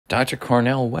Dr.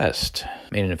 Cornel West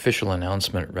made an official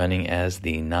announcement running as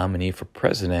the nominee for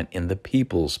president in the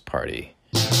People's Party.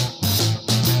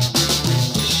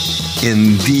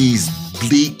 In these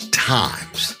bleak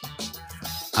times,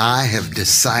 I have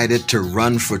decided to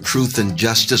run for truth and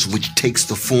justice, which takes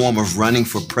the form of running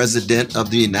for president of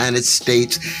the United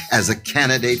States as a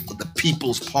candidate for the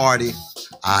People's Party.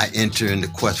 I enter into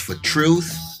quest for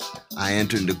truth. I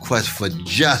enter into quest for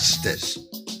justice.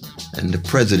 And the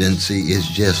presidency is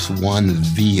just one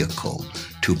vehicle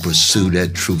to pursue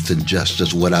that truth and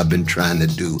justice, what I've been trying to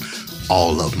do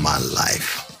all of my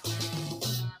life.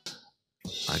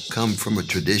 I come from a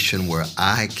tradition where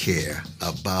I care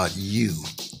about you.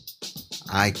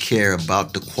 I care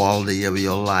about the quality of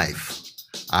your life.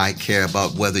 I care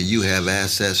about whether you have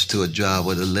access to a job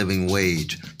with a living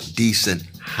wage, decent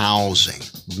housing,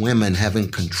 women having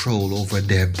control over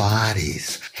their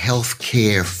bodies, health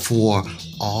care for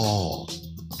all,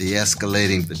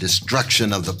 de-escalating the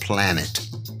destruction of the planet,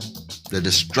 the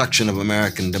destruction of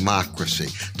American democracy.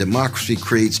 Democracy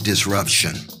creates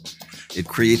disruption. It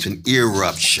creates an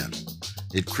eruption.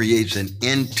 It creates an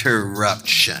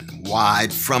interruption.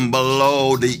 Wide from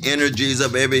below, the energies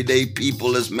of everyday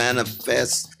people is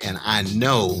manifest. And I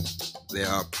know there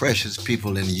are precious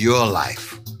people in your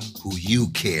life who you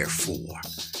care for.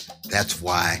 That's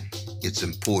why it's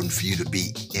important for you to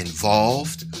be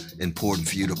involved, important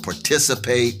for you to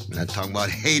participate. We're not talking about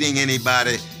hating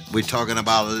anybody. We're talking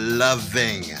about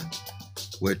loving.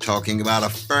 We're talking about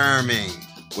affirming.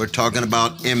 We're talking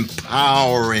about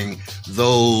empowering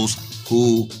those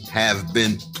who have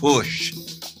been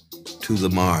pushed to the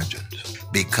margins.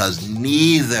 Because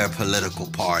neither political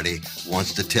party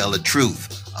wants to tell the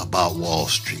truth about Wall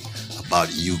Street,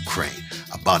 about Ukraine,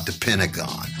 about the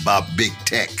Pentagon, about big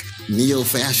tech.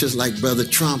 Neo-fascists like Brother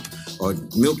Trump or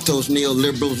milquetoast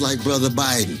neoliberals like Brother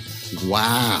Biden.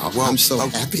 Wow, well, I'm so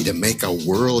happy to make a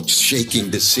world-shaking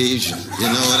decision. You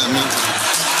know what I mean?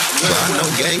 Well, I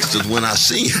know gangsters when I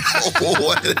see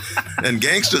them. And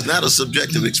gangster's not a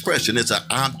subjective expression. It's an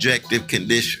objective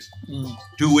condition.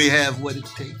 Do we have what it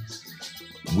takes?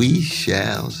 We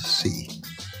shall see.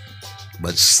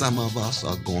 But some of us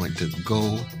are going to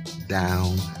go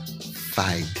down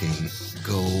fighting,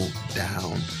 go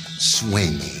down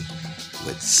swinging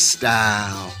with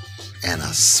style and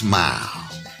a smile,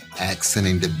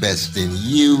 accenting the best in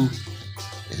you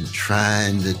and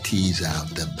trying to tease out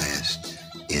the best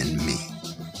in me.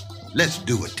 Let's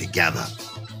do it together.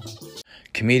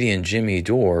 Comedian Jimmy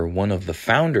Dore, one of the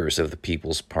founders of the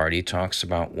People's Party, talks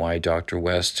about why Dr.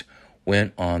 West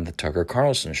went on the Tucker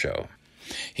Carlson show.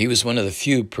 He was one of the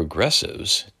few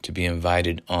progressives to be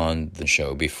invited on the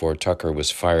show before Tucker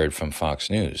was fired from Fox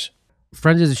News.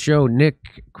 Friends of the show,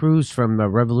 Nick Cruz from the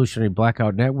Revolutionary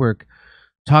Blackout Network,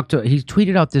 he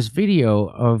tweeted out this video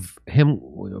of him,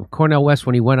 Cornel West,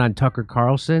 when he went on Tucker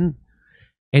Carlson,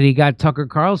 and he got Tucker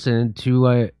Carlson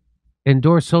to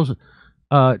endorse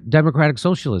democratic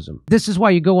socialism. This is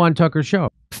why you go on Tucker's show.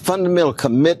 Fundamental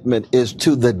commitment is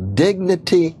to the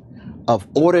dignity of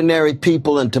ordinary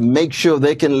people and to make sure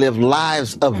they can live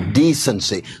lives of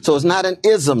decency. So it's not an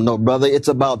ism, no, brother. It's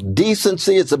about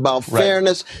decency. It's about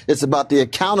fairness. Right. It's about the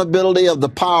accountability of the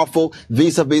powerful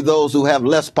vis-a-vis those who have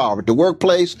less power. At the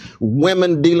workplace,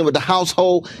 women dealing with the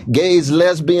household, gays,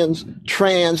 lesbians,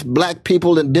 trans, black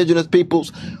people, indigenous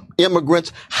peoples,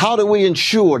 immigrants. How do we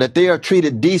ensure that they are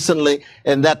treated decently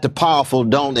and that the powerful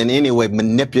don't in any way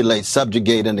manipulate,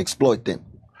 subjugate, and exploit them?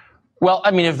 Well,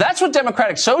 I mean, if that's what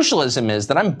democratic socialism is,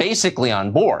 then I'm basically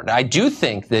on board. I do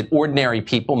think that ordinary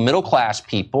people, middle-class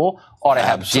people, ought to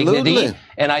have dignity.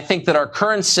 And I think that our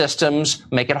current systems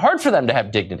make it hard for them to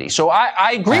have dignity. So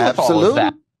I agree with all of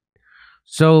that.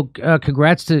 So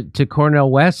congrats to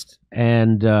Cornel West.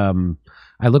 And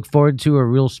I look forward to a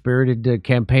real spirited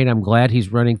campaign. I'm glad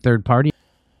he's running third party.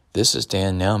 This is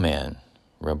Dan Nowman,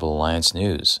 Rebel Alliance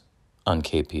News on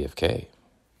KPFK.